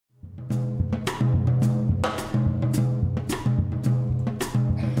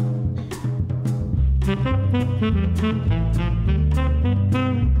Hello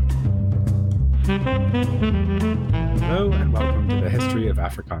and welcome to the History of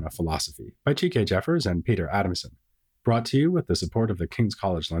Africana Philosophy by G.K. Jeffers and Peter Adamson, brought to you with the support of the King's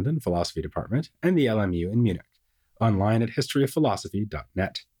College London Philosophy Department and the LMU in Munich, online at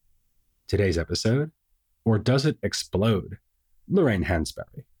historyofphilosophy.net. Today's episode, Or Does It Explode? Lorraine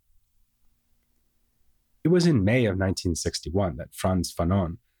Hansberry. It was in May of 1961 that Frantz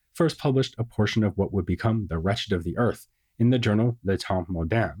Fanon first published a portion of what would become The Wretched of the Earth in the journal Le Temps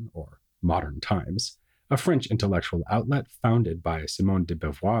Moderne, or Modern Times, a French intellectual outlet founded by Simone de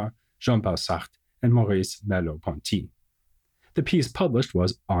Beauvoir, Jean-Paul Sartre, and Maurice Merleau-Ponty. The piece published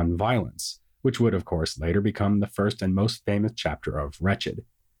was On Violence, which would, of course, later become the first and most famous chapter of Wretched.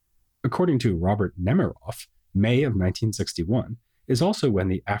 According to Robert Nemiroff, May of 1961 is also when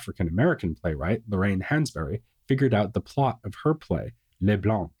the African-American playwright Lorraine Hansberry figured out the plot of her play, Les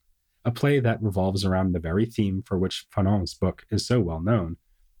Blancs, a play that revolves around the very theme for which Fanon's book is so well known,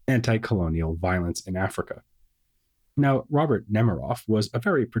 anti-colonial violence in Africa. Now, Robert Nemiroff was a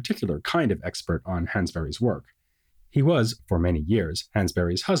very particular kind of expert on Hansberry's work. He was, for many years,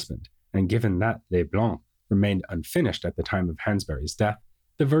 Hansberry's husband, and given that Les Blancs remained unfinished at the time of Hansberry's death,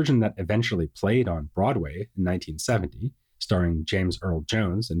 the version that eventually played on Broadway in 1970, starring James Earl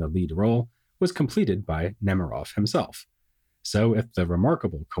Jones in the lead role, was completed by Nemiroff himself. So if the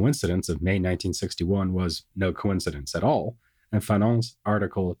remarkable coincidence of May 1961 was no coincidence at all, and Fanon's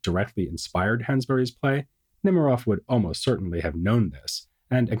article directly inspired Hansberry's play, Nemiroff would almost certainly have known this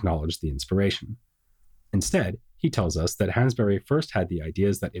and acknowledged the inspiration. Instead, he tells us that Hansberry first had the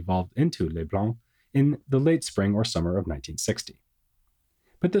ideas that evolved into Les Blancs in the late spring or summer of 1960.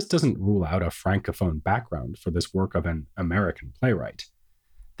 But this doesn't rule out a francophone background for this work of an American playwright.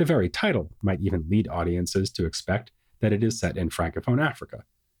 The very title might even lead audiences to expect that it is set in francophone Africa.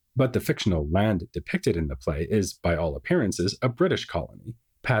 But the fictional land depicted in the play is, by all appearances, a British colony,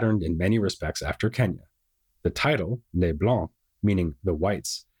 patterned in many respects after Kenya. The title, Les Blancs, meaning the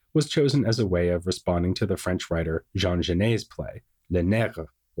whites, was chosen as a way of responding to the French writer Jean Genet's play, Les Nègres,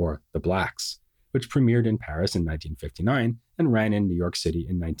 or The Blacks, which premiered in Paris in 1959 and ran in New York City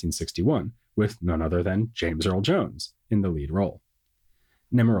in 1961, with none other than James Earl Jones in the lead role.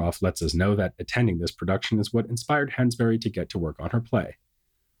 Nemiroff lets us know that attending this production is what inspired Hansberry to get to work on her play.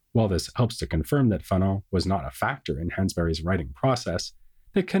 While this helps to confirm that Fanon was not a factor in Hansberry's writing process,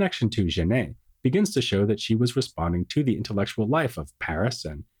 the connection to Genet begins to show that she was responding to the intellectual life of Paris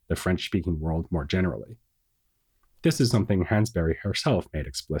and the French-speaking world more generally. This is something Hansberry herself made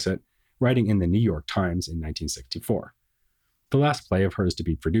explicit, writing in the New York Times in 1964. The last play of hers to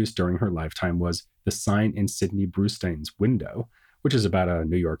be produced during her lifetime was The Sign in Sidney Brustein's Window, which is about a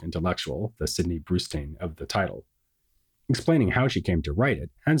New York intellectual, the Sidney Brustein of the title. Explaining how she came to write it,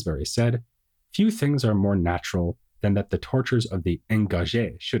 Hansberry said, "Few things are more natural than that the tortures of the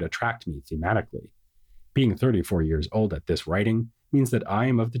engagé should attract me thematically. Being 34 years old at this writing means that I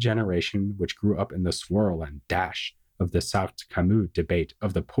am of the generation which grew up in the swirl and dash of the Sartre-Camus debate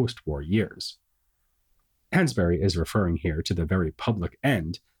of the post-war years." Hansberry is referring here to the very public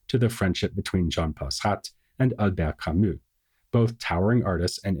end to the friendship between Jean-Paul Sartre and Albert Camus, both towering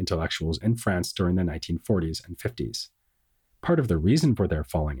artists and intellectuals in France during the 1940s and 50s. Part of the reason for their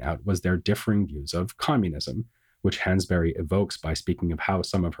falling out was their differing views of communism, which Hansberry evokes by speaking of how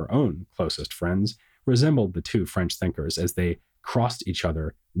some of her own closest friends resembled the two French thinkers as they crossed each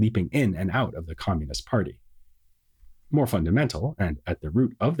other, leaping in and out of the Communist Party. More fundamental, and at the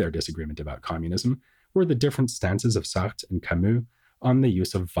root of their disagreement about communism, were the different stances of Sartre and Camus on the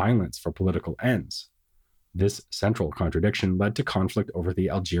use of violence for political ends. This central contradiction led to conflict over the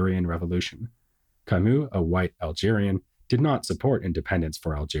Algerian Revolution. Camus, a white Algerian, did not support independence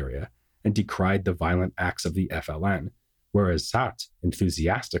for Algeria and decried the violent acts of the FLN, whereas Sartre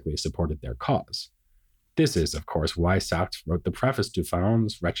enthusiastically supported their cause. This is, of course, why Sartre wrote the preface to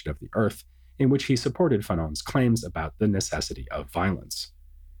Fanon's Wretched of the Earth, in which he supported Fanon's claims about the necessity of violence.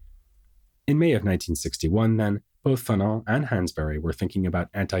 In May of 1961, then, both Fanon and Hansberry were thinking about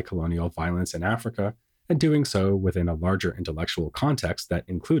anti-colonial violence in Africa, and doing so within a larger intellectual context that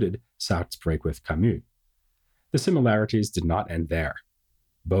included Sartre's break with Camus. The similarities did not end there.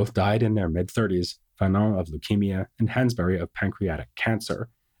 Both died in their mid-30s, Fanon of leukemia and Hansberry of pancreatic cancer,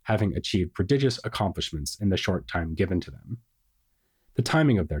 having achieved prodigious accomplishments in the short time given to them. The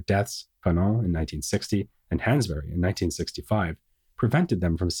timing of their deaths, Fanon in 1960 and Hansberry in 1965, prevented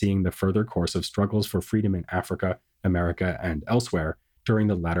them from seeing the further course of struggles for freedom in Africa, America, and elsewhere during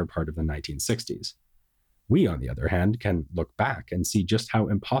the latter part of the 1960s. We, on the other hand, can look back and see just how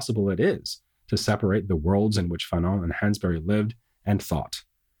impossible it is to separate the worlds in which Fanon and Hansberry lived and thought.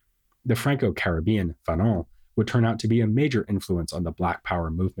 The Franco-Caribbean Fanon would turn out to be a major influence on the Black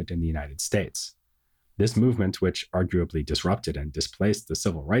Power movement in the United States. This movement, which arguably disrupted and displaced the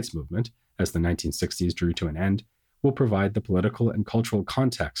civil rights movement as the 1960s drew to an end, will provide the political and cultural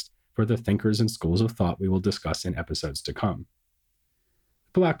context for the thinkers and schools of thought we will discuss in episodes to come.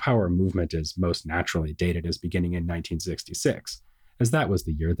 The Black Power movement is most naturally dated as beginning in 1966, as that was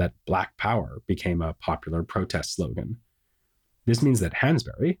the year that Black Power became a popular protest slogan. This means that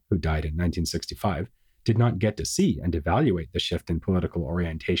Hansberry, who died in 1965, did not get to see and evaluate the shift in political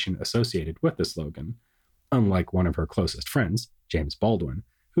orientation associated with the slogan, unlike one of her closest friends, James Baldwin,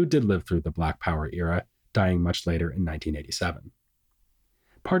 who did live through the Black Power era, dying much later in 1987.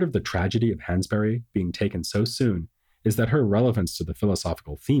 Part of the tragedy of Hansberry being taken so soon is that her relevance to the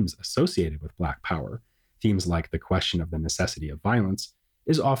philosophical themes associated with Black Power, themes like the question of the necessity of violence,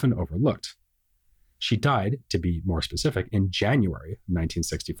 is often overlooked. She died, to be more specific, in January of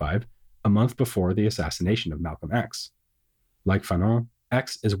 1965, a month before the assassination of Malcolm X. Like Fanon,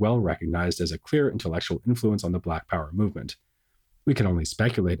 X is well recognized as a clear intellectual influence on the Black Power movement. We can only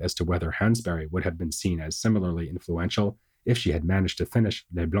speculate as to whether Hansberry would have been seen as similarly influential if she had managed to finish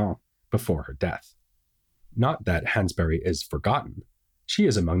Les Blancs before her death. Not that Hansberry is forgotten. She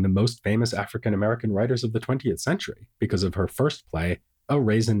is among the most famous African American writers of the 20th century because of her first play, A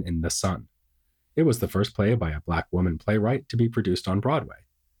Raisin in the Sun. It was the first play by a Black woman playwright to be produced on Broadway.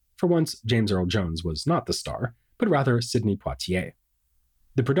 For once, James Earl Jones was not the star, but rather Sidney Poitier.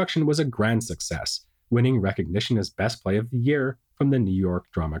 The production was a grand success, winning recognition as Best Play of the Year from the New York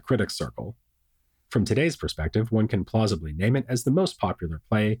Drama Critics Circle. From today's perspective, one can plausibly name it as the most popular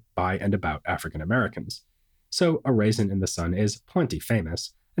play by and about African Americans. So A Raisin in the Sun is plenty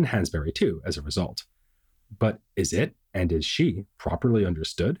famous, and Hansberry too, as a result. But is it, and is she, properly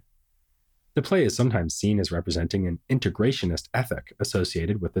understood? The play is sometimes seen as representing an integrationist ethic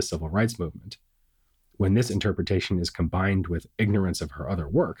associated with the civil rights movement. When this interpretation is combined with ignorance of her other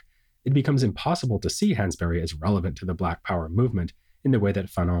work, it becomes impossible to see Hansberry as relevant to the Black Power movement in the way that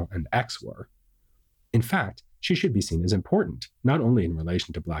Fanon and X were. In fact, she should be seen as important, not only in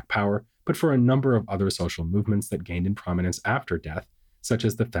relation to Black Power, but for a number of other social movements that gained in prominence after death, such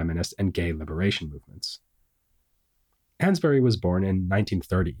as the feminist and gay liberation movements. Hansberry was born in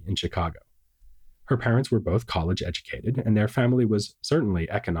 1930 in Chicago. Her parents were both college educated, and their family was certainly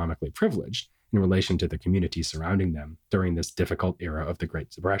economically privileged in relation to the community surrounding them during this difficult era of the Great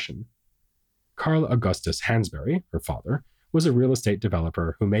Depression. Carl Augustus Hansberry, her father, was a real estate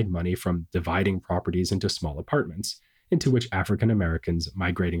developer who made money from dividing properties into small apartments, into which African Americans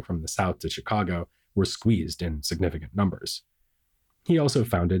migrating from the South to Chicago were squeezed in significant numbers. He also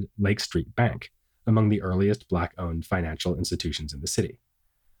founded Lake Street Bank, among the earliest Black-owned financial institutions in the city.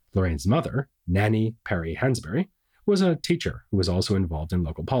 Lorraine's mother, Nannie Perry Hansberry, was a teacher who was also involved in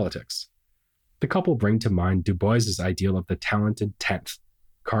local politics. The couple bring to mind Du Bois's ideal of the talented tenth.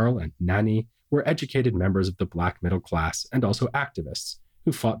 Carl and Nannie were educated members of the Black middle class and also activists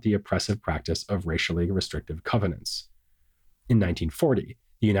who fought the oppressive practice of racially restrictive covenants. In 1940,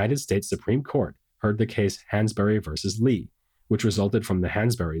 the United States Supreme Court heard the case Hansberry versus Lee, which resulted from the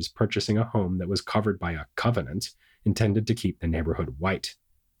Hansberrys purchasing a home that was covered by a covenant intended to keep the neighborhood white.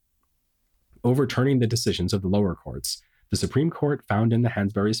 Overturning the decisions of the lower courts, the Supreme Court found in the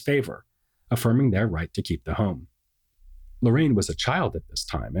Hansberrys' favor, affirming their right to keep the home. Lorraine was a child at this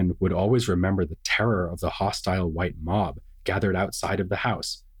time and would always remember the terror of the hostile white mob gathered outside of the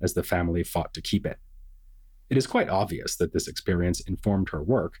house as the family fought to keep it. It is quite obvious that this experience informed her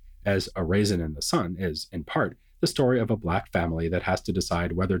work, as A Raisin in the Sun is, in part, the story of a Black family that has to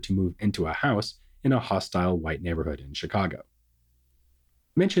decide whether to move into a house in a hostile white neighborhood in Chicago.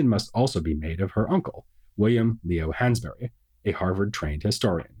 Mention must also be made of her uncle, William Leo Hansberry, a Harvard-trained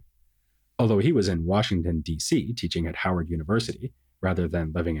historian. Although he was in Washington, D.C., teaching at Howard University, rather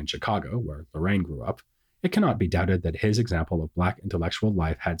than living in Chicago, where Lorraine grew up, it cannot be doubted that his example of Black intellectual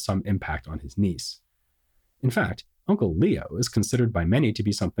life had some impact on his niece. In fact, Uncle Leo is considered by many to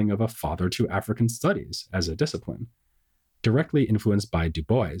be something of a father to African studies as a discipline. Directly influenced by Du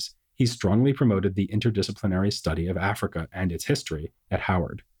Bois, he strongly promoted the interdisciplinary study of Africa and its history at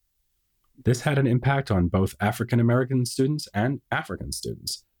Howard. This had an impact on both African American students and African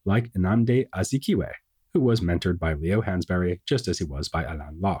students, like Nnamdi Azikiwe, who was mentored by Leo Hansberry just as he was by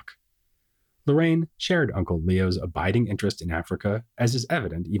Alain Locke. Lorraine shared Uncle Leo's abiding interest in Africa, as is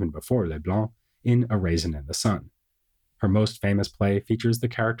evident even before Les Blancs, in A Raisin in the Sun. Her most famous play features the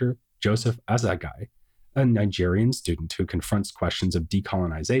character Joseph Azagai, a Nigerian student who confronts questions of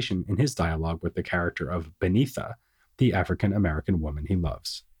decolonization in his dialogue with the character of Benitha, the African-American woman he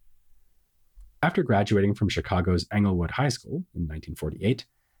loves. After graduating from Chicago's Englewood High School in 1948,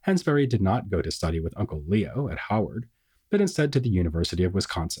 Hansberry did not go to study with Uncle Leo at Howard, but instead to the University of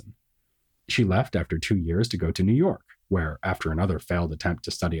Wisconsin. She left after 2 years to go to New York, where, after another failed attempt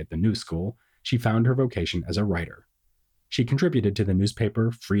to study at the New School, she found her vocation as a writer. She contributed to the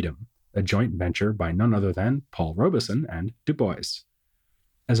newspaper Freedom, a joint venture by none other than Paul Robeson and Du Bois.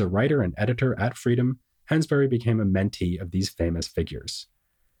 As a writer and editor at Freedom, Hansberry became a mentee of these famous figures.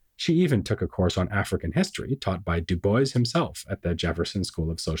 She even took a course on African history taught by Du Bois himself at the Jefferson School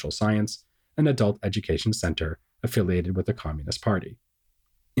of Social Science, an adult education center affiliated with the Communist Party.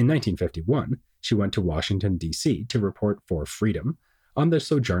 In 1951, she went to Washington, D.C. to report for Freedom on the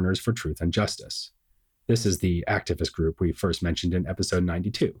Sojourners for Truth and Justice. This is the activist group we first mentioned in episode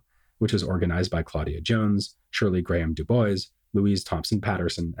 92, which was organized by Claudia Jones, Shirley Graham Du Bois, Louise Thompson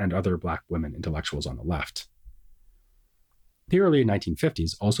Patterson, and other Black women intellectuals on the left. The early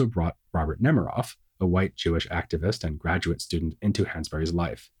 1950s also brought Robert Nemiroff, a white Jewish activist and graduate student, into Hansberry's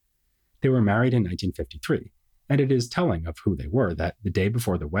life. They were married in 1953, and it is telling of who they were that the day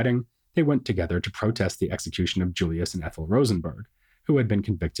before the wedding, they went together to protest the execution of Julius and Ethel Rosenberg, who had been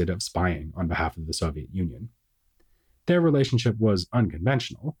convicted of spying on behalf of the Soviet Union. Their relationship was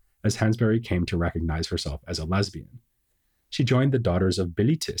unconventional, as Hansberry came to recognize herself as a lesbian. She joined the Daughters of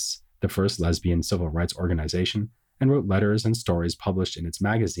Bilitis, the first lesbian civil rights organization, and wrote letters and stories published in its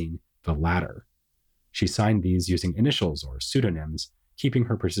magazine, The Ladder. She signed these using initials or pseudonyms, keeping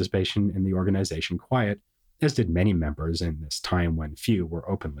her participation in the organization quiet, as did many members in this time when few were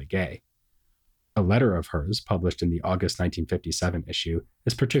openly gay. A letter of hers, published in the August 1957 issue,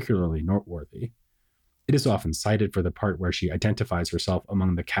 is particularly noteworthy. It is often cited for the part where she identifies herself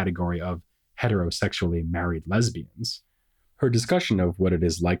among the category of heterosexually married lesbians. Her discussion of what it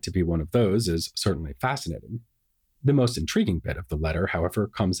is like to be one of those is certainly fascinating. The most intriguing bit of the letter, however,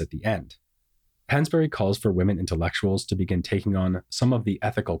 comes at the end. Hansberry calls for women intellectuals to begin taking on some of the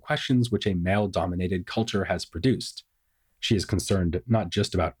ethical questions which a male-dominated culture has produced. She is concerned not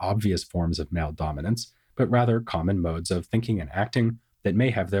just about obvious forms of male dominance, but rather common modes of thinking and acting that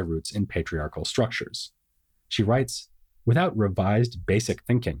may have their roots in patriarchal structures. She writes, "Without revised basic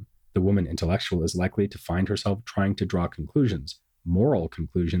thinking, the woman intellectual is likely to find herself trying to draw conclusions, moral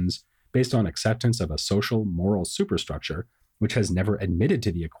conclusions, based on acceptance of a social, moral superstructure which has never admitted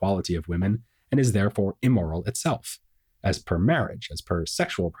to the equality of women and is therefore immoral itself, as per marriage, as per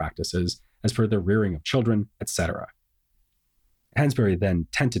sexual practices, as per the rearing of children, etc." Hansberry then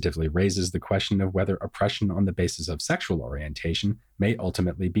tentatively raises the question of whether oppression on the basis of sexual orientation may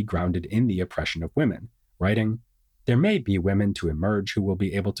ultimately be grounded in the oppression of women, writing, "There may be women to emerge who will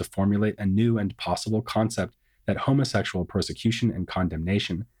be able to formulate a new and possible concept that homosexual persecution and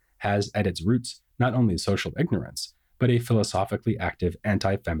condemnation has at its roots not only social ignorance, but a philosophically active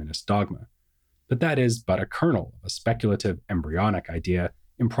anti-feminist dogma. But that is but a kernel of a speculative embryonic idea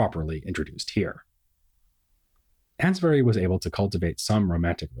improperly introduced here." Hansberry was able to cultivate some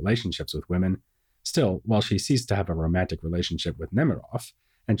romantic relationships with women. Still, while she ceased to have a romantic relationship with Nemiroff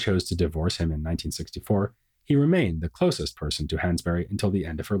and chose to divorce him in 1964, he remained the closest person to Hansberry until the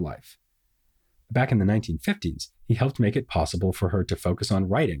end of her life. Back in the 1950s, he helped make it possible for her to focus on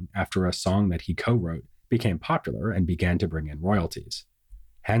writing after a song that he co-wrote became popular and began to bring in royalties.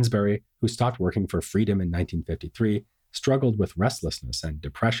 Hansberry, who stopped working for Freedom in 1953, struggled with restlessness and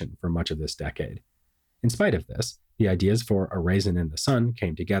depression for much of this decade. In spite of this, the ideas for A Raisin in the Sun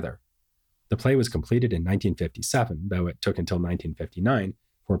came together. The play was completed in 1957, though it took until 1959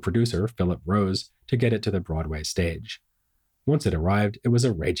 for producer Philip Rose to get it to the Broadway stage. Once it arrived, it was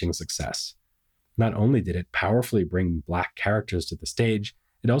a raging success. Not only did it powerfully bring Black characters to the stage,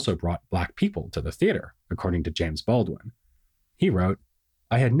 it also brought Black people to the theater, according to James Baldwin. He wrote,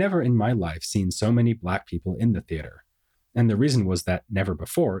 "I had never in my life seen so many Black people in the theater. And the reason was that never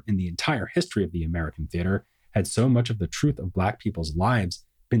before, in the entire history of the American theater, had so much of the truth of Black people's lives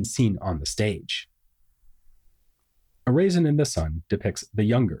been seen on the stage." A Raisin in the Sun depicts the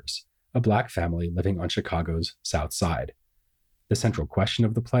Youngers, a Black family living on Chicago's South Side. The central question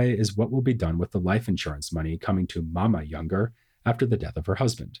of the play is what will be done with the life insurance money coming to Mama Younger after the death of her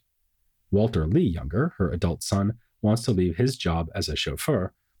husband. Walter Lee Younger, her adult son, wants to leave his job as a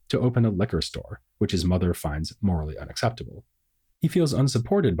chauffeur to open a liquor store, which his mother finds morally unacceptable. He feels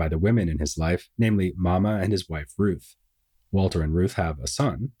unsupported by the women in his life, namely Mama and his wife Ruth. Walter and Ruth have a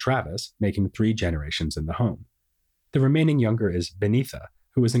son, Travis, making 3 generations in the home. The remaining Younger is Benitha,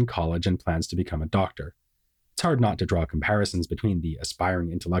 who is in college and plans to become a doctor. It's hard not to draw comparisons between the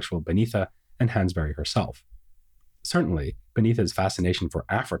aspiring intellectual Benitha and Hansberry herself. Certainly, Benitha's fascination for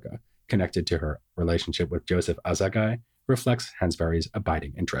Africa, connected to her relationship with Joseph Azagai, reflects Hansberry's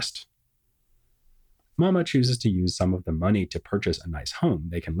abiding interest. Mama chooses to use some of the money to purchase a nice home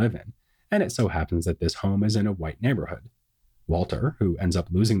they can live in, and it so happens that this home is in a white neighborhood. Walter, who ends up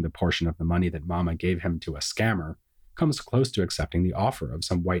losing the portion of the money that Mama gave him to a scammer, comes close to accepting the offer of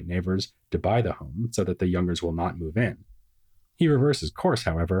some white neighbors to buy the home so that the Youngers will not move in. He reverses course,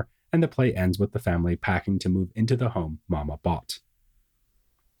 however, and the play ends with the family packing to move into the home Mama bought.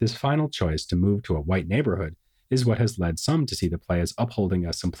 This final choice to move to a white neighborhood is what has led some to see the play as upholding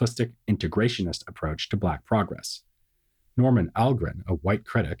a simplistic, integrationist approach to Black progress. Norman Algren, a white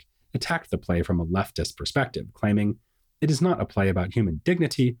critic, attacked the play from a leftist perspective, claiming, "It is not a play about human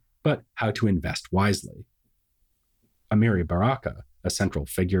dignity, but how to invest wisely." Amiri Baraka, a central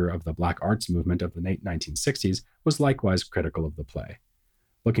figure of the Black arts movement of the late 1960s, was likewise critical of the play.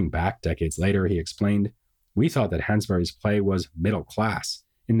 Looking back decades later, he explained, "We thought that Hansberry's play was middle class,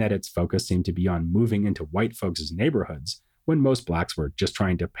 in that its focus seemed to be on moving into white folks' neighborhoods when most Blacks were just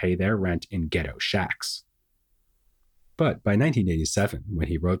trying to pay their rent in ghetto shacks." But by 1987, when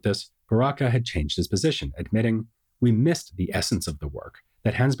he wrote this, Baraka had changed his position, admitting, "We missed the essence of the work,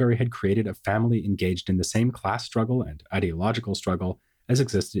 that Hansberry had created a family engaged in the same class struggle and ideological struggle as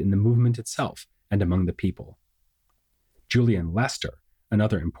existed in the movement itself and among the people." Julian Lester,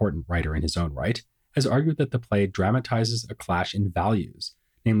 another important writer in his own right, has argued that the play dramatizes a clash in values,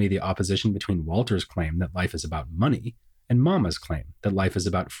 namely the opposition between Walter's claim that life is about money and Mama's claim that life is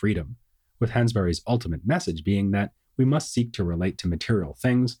about freedom, with Hansberry's ultimate message being that we must seek to relate to material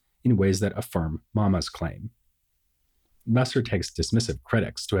things in ways that affirm Mama's claim. Lester takes dismissive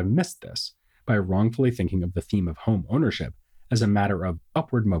critics to have missed this by wrongfully thinking of the theme of home ownership as a matter of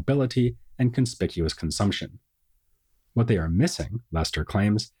upward mobility and conspicuous consumption. What they are missing, Lester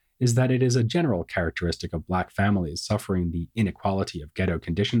claims, is that it is a general characteristic of Black families suffering the inequality of ghetto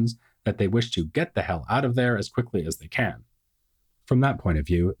conditions that they wish to get the hell out of there as quickly as they can. From that point of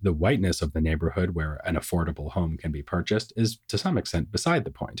view, the whiteness of the neighborhood where an affordable home can be purchased is to some extent beside the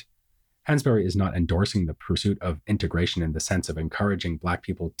point. Hansberry is not endorsing the pursuit of integration in the sense of encouraging Black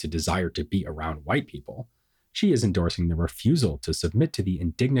people to desire to be around white people. She is endorsing the refusal to submit to the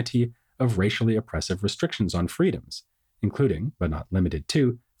indignity of racially oppressive restrictions on freedoms, including, but not limited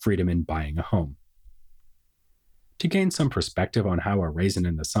to, freedom in buying a home. To gain some perspective on how A Raisin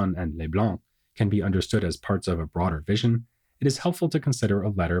in the Sun and Les Blancs can be understood as parts of a broader vision, it is helpful to consider a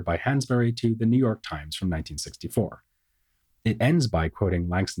letter by Hansberry to the New York Times from 1964. It ends by quoting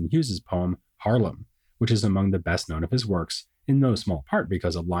Langston Hughes's poem Harlem, which is among the best known of his works, in no small part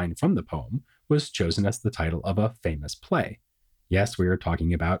because a line from the poem was chosen as the title of a famous play. Yes, we are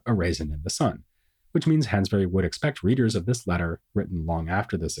talking about A Raisin in the Sun, which means Hansberry would expect readers of this letter, written long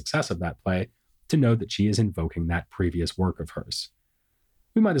after the success of that play, to know that she is invoking that previous work of hers.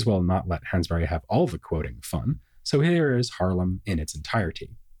 We might as well not let Hansberry have all the quoting fun, so here is Harlem in its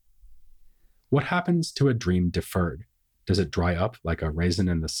entirety. What happens to a dream deferred? Does it dry up like a raisin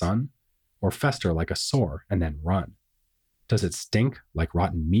in the sun, or fester like a sore and then run? Does it stink like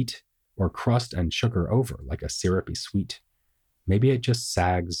rotten meat, or crust and sugar over like a syrupy sweet? Maybe it just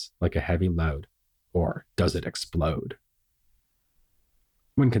sags like a heavy load, or does it explode?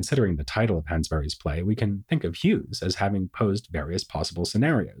 When considering the title of Hansberry's play, we can think of Hughes as having posed various possible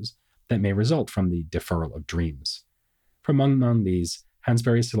scenarios that may result from the deferral of dreams. From among these,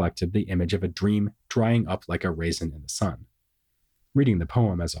 Hansberry selected the image of a dream drying up like a raisin in the sun. Reading the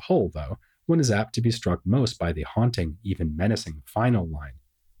poem as a whole, though, one is apt to be struck most by the haunting, even menacing final line,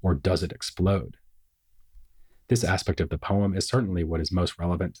 or does it explode? This aspect of the poem is certainly what is most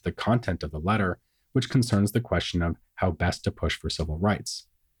relevant to the content of the letter, which concerns the question of how best to push for civil rights.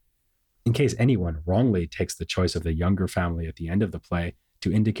 In case anyone wrongly takes the choice of the Younger family at the end of the play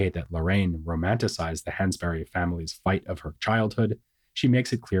to indicate that Lorraine romanticized the Hansberry family's fight of her childhood, she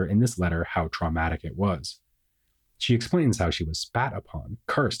makes it clear in this letter how traumatic it was. She explains how she was spat upon,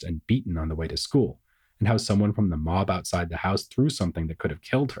 cursed, and beaten on the way to school, and how someone from the mob outside the house threw something that could have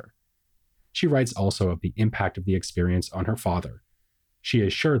killed her. She writes also of the impact of the experience on her father. She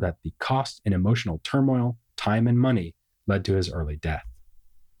is sure that the cost in emotional turmoil, time, and money led to his early death.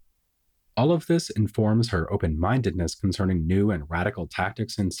 All of this informs her open-mindedness concerning new and radical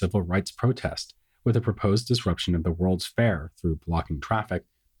tactics in civil rights protest, with a proposed disruption of the World's Fair through blocking traffic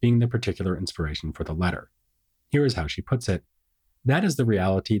being the particular inspiration for the letter. Here is how she puts it: "That is the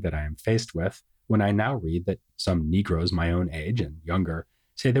reality that I am faced with when I now read that some Negroes my own age and younger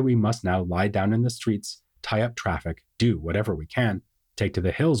say that we must now lie down in the streets, tie up traffic, do whatever we can, take to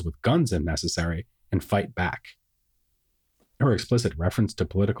the hills with guns if necessary, and fight back." Her explicit reference to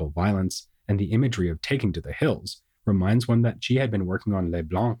political violence and the imagery of taking to the hills reminds one that she had been working on Les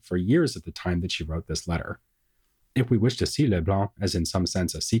Blancs for years at the time that she wrote this letter. If we wish to see Les Blancs as in some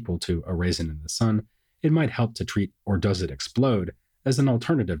sense a sequel to A Raisin in the Sun, it might help to treat Or Does It Explode as an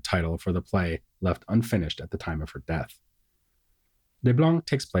alternative title for the play left unfinished at the time of her death. Les Blancs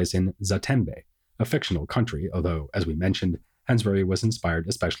takes place in Zatembe, a fictional country, although, as we mentioned, Hansberry was inspired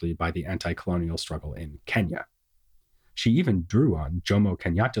especially by the anti-colonial struggle in Kenya. She even drew on Jomo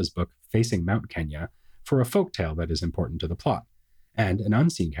Kenyatta's book Facing Mount Kenya for a folktale that is important to the plot, and an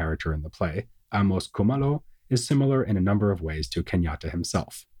unseen character in the play, Amos Kumalo, is similar in a number of ways to Kenyatta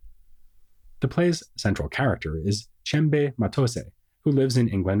himself. The play's central character is Chembe Matose, who lives in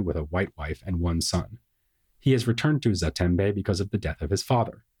England with a white wife and one son. He has returned to Zatembe because of the death of his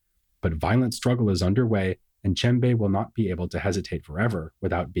father. But violent struggle is underway, and Chembe will not be able to hesitate forever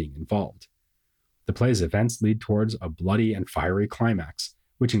without being involved. The play's events lead towards a bloody and fiery climax,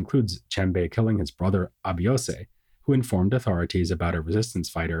 which includes Chembe killing his brother Abiose, who informed authorities about a resistance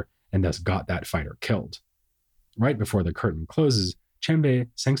fighter and thus got that fighter killed. Right before the curtain closes, Chembe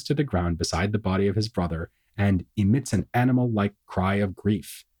sinks to the ground beside the body of his brother and emits an animal-like cry of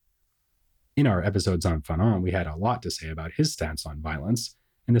grief. In our episodes on Fanon, we had a lot to say about his stance on violence,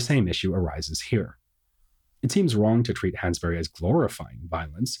 and the same issue arises here. It seems wrong to treat Hansberry as glorifying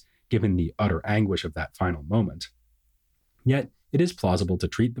violence, given the utter anguish of that final moment. Yet, it is plausible to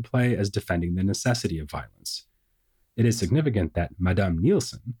treat the play as defending the necessity of violence. It is significant that Madame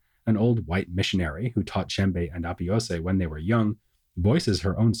Nielsen, an old white missionary who taught Chembe and Abiose when they were young, voices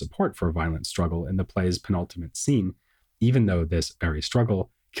her own support for violent struggle in the play's penultimate scene, even though this very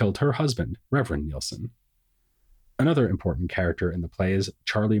struggle killed her husband, Reverend Nielsen. Another important character in the play is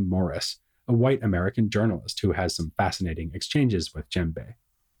Charlie Morris, a white American journalist who has some fascinating exchanges with Chembe.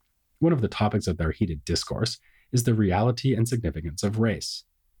 One of the topics of their heated discourse is the reality and significance of race.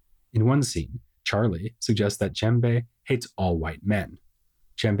 In one scene, Charlie suggests that Chembe hates all white men.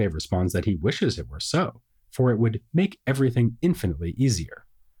 Chembe responds that he wishes it were so, for it would make everything infinitely easier.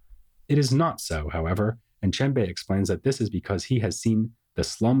 It is not so, however, and Chembe explains that this is because he has seen the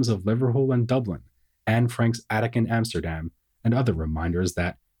slums of Liverpool and Dublin, Anne Frank's attic in Amsterdam, and other reminders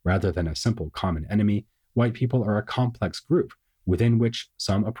that, rather than a simple common enemy, white people are a complex group within which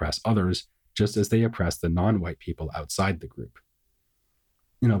some oppress others, just as they oppress the non-white people outside the group.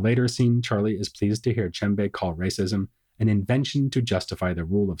 In a later scene, Charlie is pleased to hear Chembe call racism an invention to justify the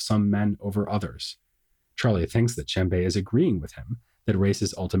rule of some men over others. Charlie thinks that Chembe is agreeing with him that race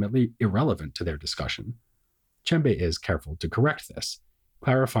is ultimately irrelevant to their discussion. Chembe is careful to correct this,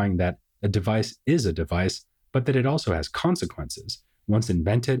 clarifying that a device is a device, but that it also has consequences. Once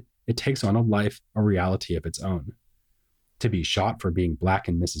invented, it takes on a life, a reality of its own. To be shot for being black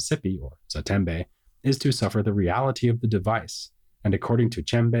in Mississippi, or Zatembe, is to suffer the reality of the device, and according to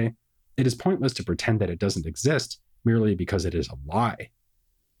Chembe, it is pointless to pretend that it doesn't exist merely because it is a lie.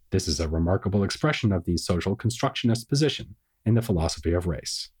 This is a remarkable expression of the social constructionist position in the philosophy of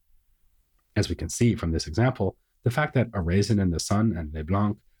race. As we can see from this example, the fact that A Raisin in the Sun and Les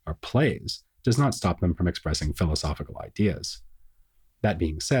Blancs are plays does not stop them from expressing philosophical ideas. That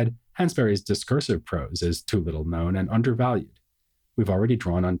being said, Hansberry's discursive prose is too little known and undervalued. We've already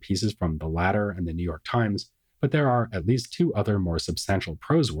drawn on pieces from The Ladder and the New York Times, but there are at least two other more substantial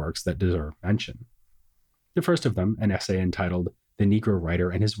prose works that deserve mention. The first of them, an essay entitled The Negro Writer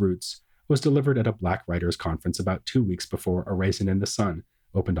and His Roots, was delivered at a Black Writers' Conference about 2 weeks before A Raisin in the Sun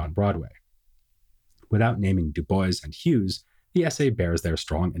opened on Broadway. Without naming Du Bois and Hughes, the essay bears their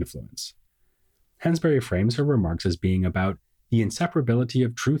strong influence. Hansberry frames her remarks as being about the inseparability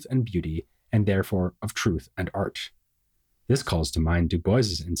of truth and beauty, and therefore of truth and art. This calls to mind Du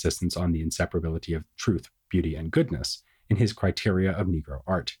Bois's insistence on the inseparability of truth, beauty, and goodness in his criteria of Negro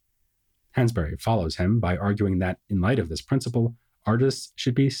art. Hansberry follows him by arguing that, in light of this principle, artists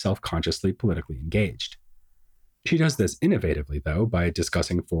should be self-consciously politically engaged. She does this innovatively, though, by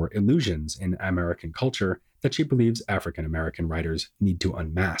discussing 4 illusions in American culture that she believes African American writers need to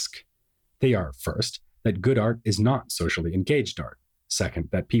unmask. They are, first, that good art is not socially engaged art. Second,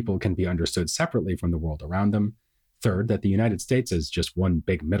 that people can be understood separately from the world around them. Third, that the United States is just one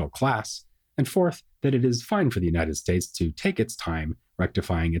big middle class. And fourth, that it is fine for the United States to take its time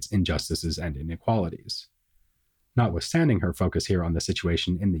rectifying its injustices and inequalities. Notwithstanding her focus here on the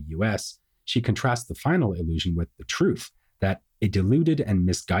situation in the US, she contrasts the final illusion with the truth that a deluded and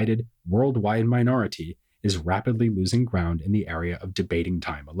misguided worldwide minority is rapidly losing ground in the area of debating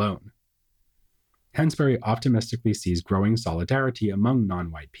time alone. Hansberry optimistically sees growing solidarity among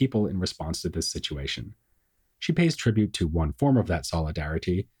non-white people in response to this situation. She pays tribute to one form of that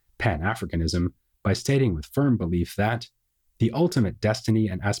solidarity, Pan-Africanism, by stating with firm belief that the ultimate destiny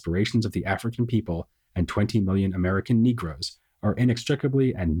and aspirations of the African people and 20 million American Negroes are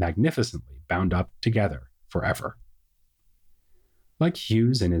inextricably and magnificently bound up together forever. Like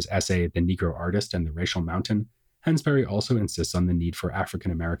Hughes in his essay The Negro Artist and the Racial Mountain, Hansberry also insists on the need for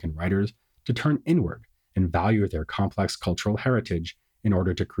African American writers to turn inward and value their complex cultural heritage in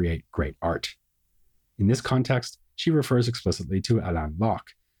order to create great art. In this context, she refers explicitly to Alain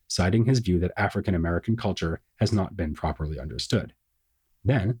Locke, citing his view that African American culture has not been properly understood.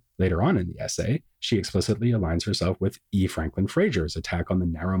 Then, later on in the essay, she explicitly aligns herself with E. Franklin Frazier's attack on the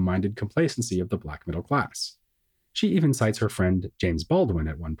narrow-minded complacency of the black middle class. She even cites her friend James Baldwin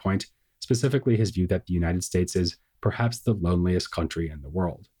at one point, specifically his view that the United States is perhaps the loneliest country in the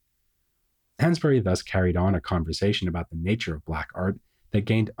world. Hansberry thus carried on a conversation about the nature of black art that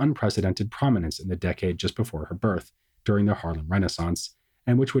gained unprecedented prominence in the decade just before her birth, during the Harlem Renaissance,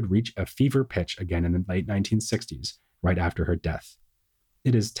 and which would reach a fever pitch again in the late 1960s, right after her death.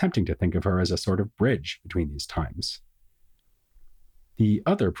 It is tempting to think of her as a sort of bridge between these times. The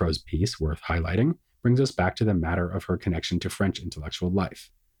other prose piece worth highlighting brings us back to the matter of her connection to French intellectual life.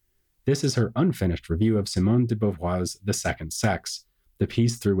 This is her unfinished review of Simone de Beauvoir's The Second Sex, the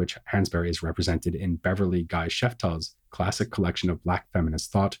piece through which Hansberry is represented in Beverly Guy Sheftall's classic collection of Black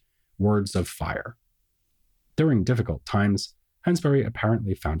feminist thought, Words of Fire. During difficult times, Hansberry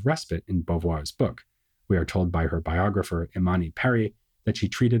apparently found respite in Beauvoir's book. We are told by her biographer Imani Perry that she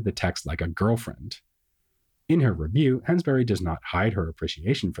treated the text like a girlfriend. In her review, Hansberry does not hide her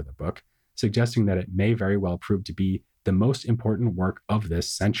appreciation for the book, suggesting that it may very well prove to be the most important work of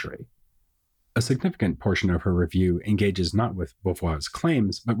this century. A significant portion of her review engages not with Beauvoir's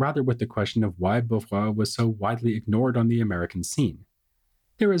claims, but rather with the question of why Beauvoir was so widely ignored on the American scene.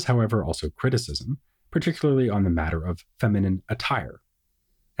 There is, however, also criticism, particularly on the matter of feminine attire.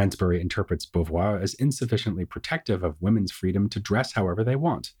 Hansberry interprets Beauvoir as insufficiently protective of women's freedom to dress however they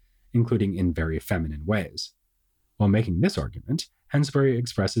want, including in very feminine ways. While making this argument, Hansberry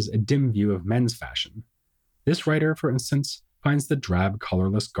expresses a dim view of men's fashion. This writer, for instance, finds the drab,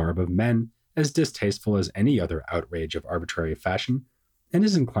 colorless garb of men as distasteful as any other outrage of arbitrary fashion, and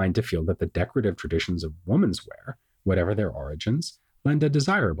is inclined to feel that the decorative traditions of women's wear, whatever their origins, lend a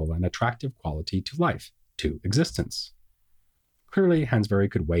desirable and attractive quality to life, to existence. Clearly, Hansberry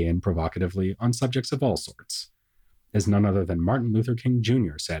could weigh in provocatively on subjects of all sorts. As none other than Martin Luther King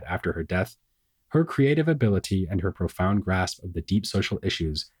Jr. said after her death, her creative ability and her profound grasp of the deep social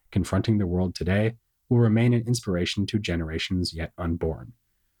issues confronting the world today will remain an inspiration to generations yet unborn.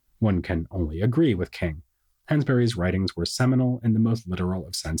 One can only agree with King. Hansberry's writings were seminal in the most literal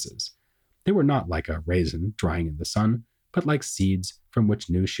of senses. They were not like a raisin drying in the sun, but like seeds from which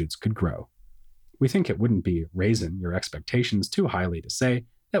new shoots could grow. We think it wouldn't be raising your expectations too highly to say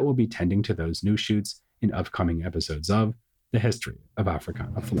that we'll be tending to those new shoots in upcoming episodes of The History of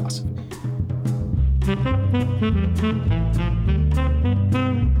Africana Philosophy.